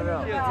throw in the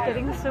It's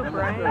getting so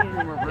bright.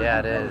 Yeah,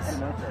 it is.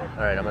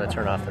 All right, I'm going to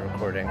turn off the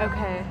recording.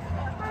 Okay.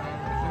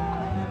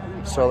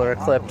 Solar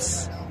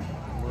eclipse,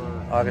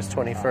 August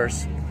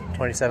 21st,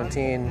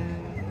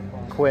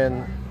 2017.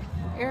 Quinn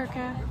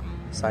Erica,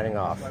 signing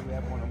off. We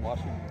have one in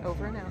Washington.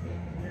 over and out.